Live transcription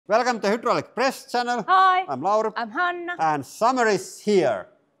Welcome to Hydraulic Press channel. Hi. I'm Lauri. I'm Hanna. And summer is here.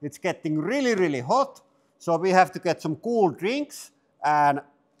 It's getting really hot. So we have to get some cool drinks. And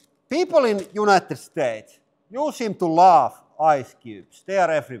people in United States, you seem to love ice cubes. They are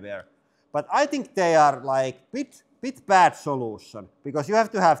everywhere. But I think they are like bit bad solution. Because you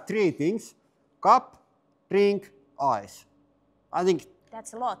have to have three things. Cup, drink, ice. I think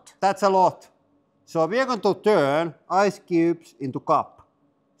That's a lot. that's a lot. So we are going to turn ice cubes into cup.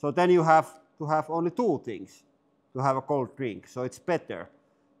 So then you have to have only two things to have a cold drink. So it's better.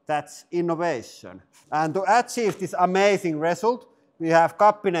 That's innovation. And to achieve this amazing result, we have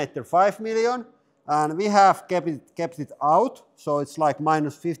Cuppinator 5 million. And we have kept it out. So it's like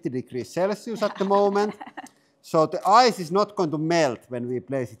minus 50 degrees Celsius at the moment. So the ice is not going to melt when we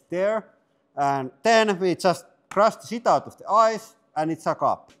place it there. And then we just crush the shit out of the ice. And it's a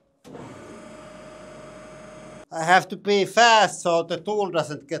cup. I have to be fast so the tool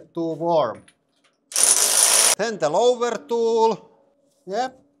doesn't get too warm. Then the lower tool.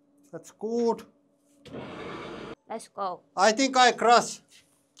 Yep, that's good. Let's go. I think I crush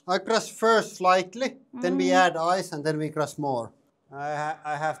first slightly, then we add ice and then we crush more. I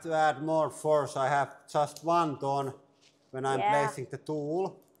have to add more force. I have just 1 ton when I'm placing the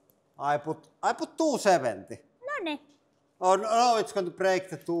tool. I put 270. No. Oh no, it's going to break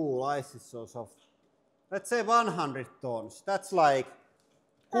the tool. Ice is so soft. Let's say 100 tons. That's like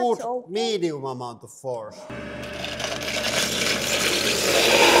good medium amount of force.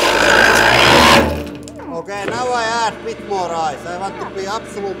 Okay, now I add a bit more ice. I want to be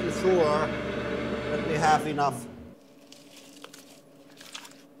absolutely sure that we have enough.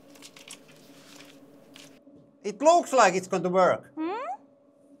 It looks like it's going to work.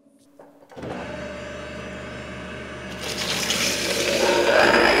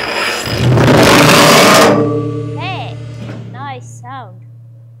 Hey, nice sound.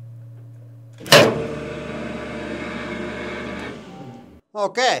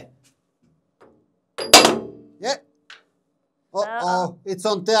 Okay. Yeah. Oh, it's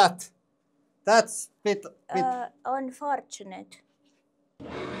on that. That's bit. Unfortunate.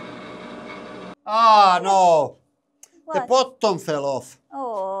 Ah, no. What? The bottom fell off.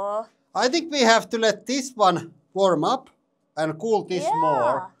 Oh. I think we have to let this one warm up and cool this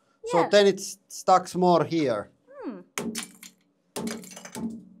more. So then it sticks more here.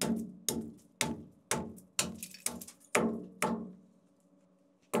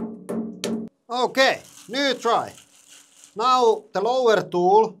 Okay, new try. Now the lower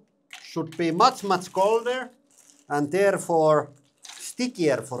tool should be much colder and therefore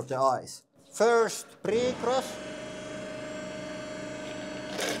stickier for the ice. First pre-crush.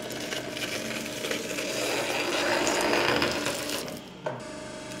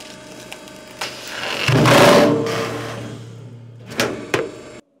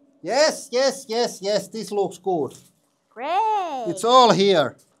 Yes, this looks good. Great. It's all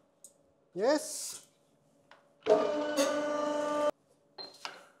here. Yes.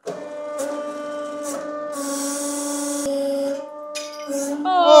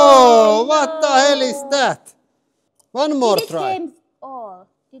 Oh, what the hell is that? One more try.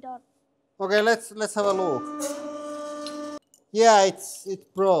 Okay, let's have a look. Yeah,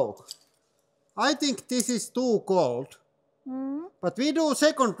 it broke. I think this is too cold. But we do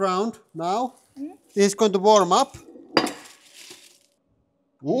second round now. This is going to warm up.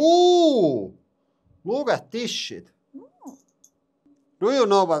 Ooh! Look at this shit. Do you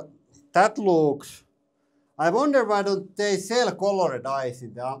know what that looks? I wonder why don't they sell colored ice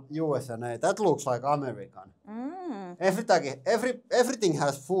in the USA. That looks like American. Everything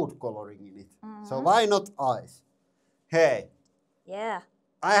has food coloring in it. So why not ice? Hey. Yeah.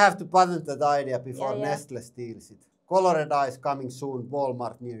 I have to patent that idea before Nestle steals it. Colored ice coming soon,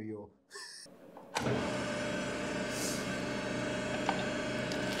 Walmart near you.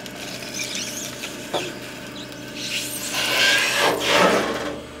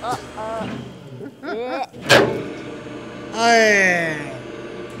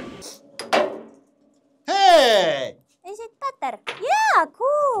 Hey! Is it better? Yeah,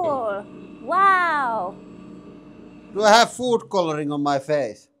 cool. Wow. Do I have food coloring on my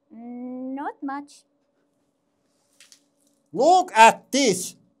face? Not much. Look at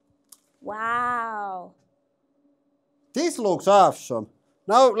this. Wow. This looks awesome.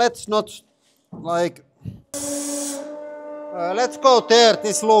 Now let's not like... let's go there.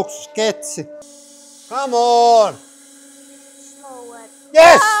 This looks sketchy. Come on. Slower.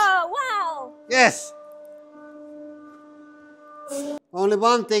 Yes! Oh, wow. Yes! Only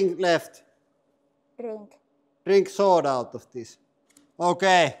one thing left. Drink. Drink soda out of this.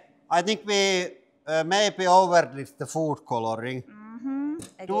 Okay, I think we maybe overdid the food coloring.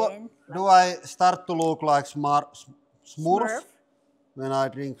 again. Do I start to look like Smurf Smurf. when I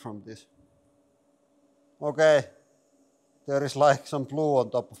drink from this? Okay, there is like some blue on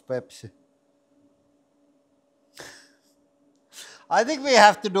top of Pepsi. I think we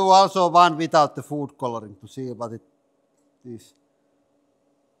have to do also one without the food coloring to see what it is.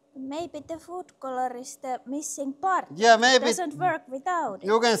 Maybe the food color is the missing part. Yeah, maybe. It doesn't work without it.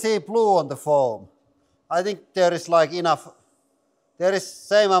 You can see blue on the foam. I think there is like enough. There is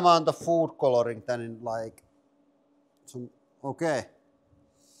same amount of food coloring than in like. Some, okay.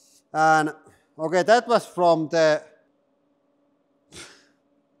 And okay, that was from the.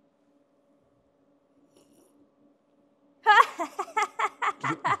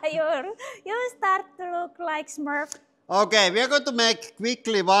 you start to look like Smurf. Okay, we are going to make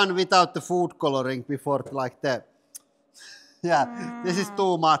quickly one without the food coloring before like that. Yeah, this is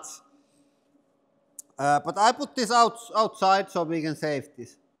too much. But I put this outside so we can save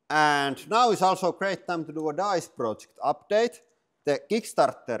this. And now is also a great time to do a DICE project update. The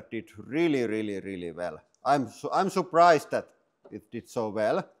Kickstarter did really well. I'm surprised that it did so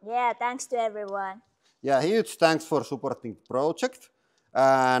well. Yeah, thanks to everyone. Yeah, huge thanks for supporting the project.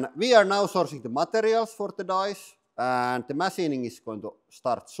 And we are now sourcing the materials for the DICE. And the machining is going to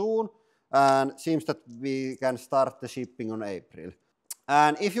start soon. And seems that we can start the shipping on April.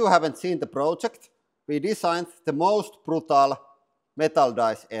 And if you haven't seen the project, we designed the most brutal metal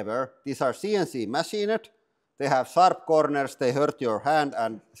dice ever. These are CNC machined. They have sharp corners, they hurt your hand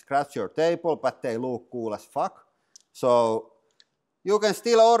and scratch your table, but they look cool as fuck. So you can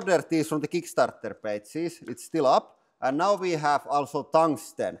still order these from the Kickstarter pages. It's still up. And now we have also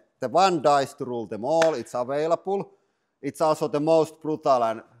tungsten. The one dice to rule them all, it's available. It's also the most brutal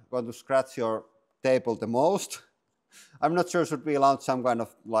and going to scratch your table the most. I'm not sure should we launch some kind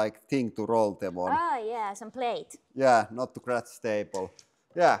of like thing to roll them on. Oh yeah, some plate. Yeah, not to scratch table.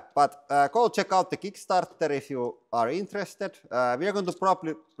 Yeah, but go check out the Kickstarter if you are interested. We are going to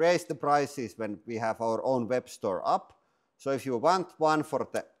probably raise the prices when we have our own web store up. So if you want one for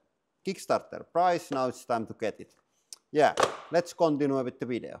the Kickstarter price, now it's time to get it. Yeah, let's continue with the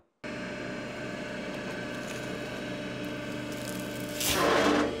video.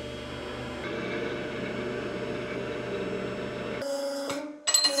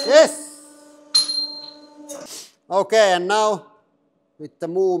 Yes! Okay, and now with the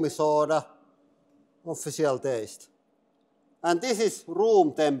Moomi soda, official taste. And this is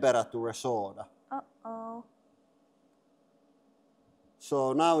room temperature soda. Uh-oh.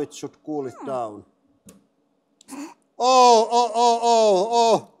 So now it should cool it down.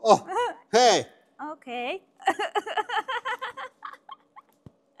 Oh, hey! Okay.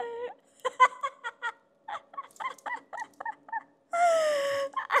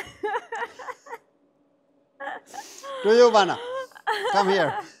 Do you wanna? Come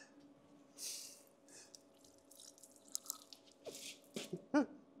here.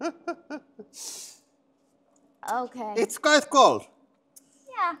 Okay. It's quite cold.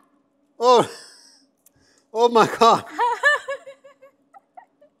 Yeah. Oh my god.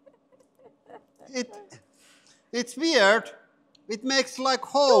 It's weird. It makes like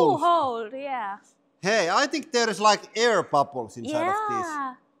holes. Too cold, yeah. Hey, I think there is like air bubbles inside of this.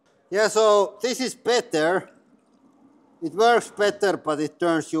 Yeah. Yeah, so this is better. It works better, but it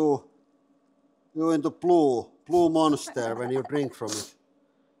turns you into blue monster when you drink from it.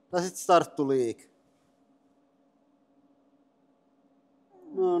 Does it start to leak?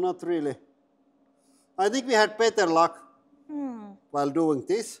 No, not really. I think we had better luck while doing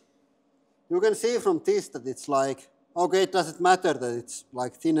this. You can see from this that it's like, okay, it doesn't matter that it's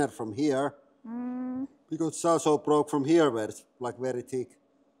like thinner from here. Because it's also broke from here where it's like very thick.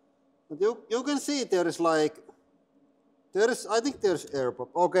 But you can see there is like, I think there's air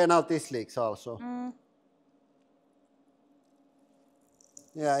pop. Okay, now this leaks also.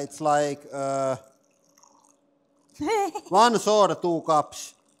 Yeah, it's like one soda, 2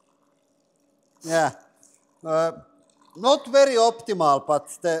 cups. Yeah. Not very optimal, but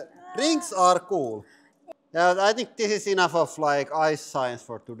the drinks are cool. Yeah, I think this is enough of like ice science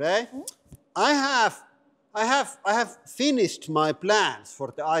for today. I have finished my plans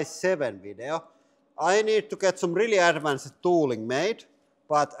for the Ice 7 video. I need to get some really advanced tooling made,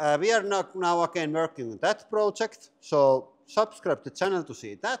 but we are now again working on that project. So subscribe to the channel to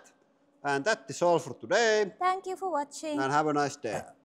see that. And that is all for today. Thank you for watching. And have a nice day.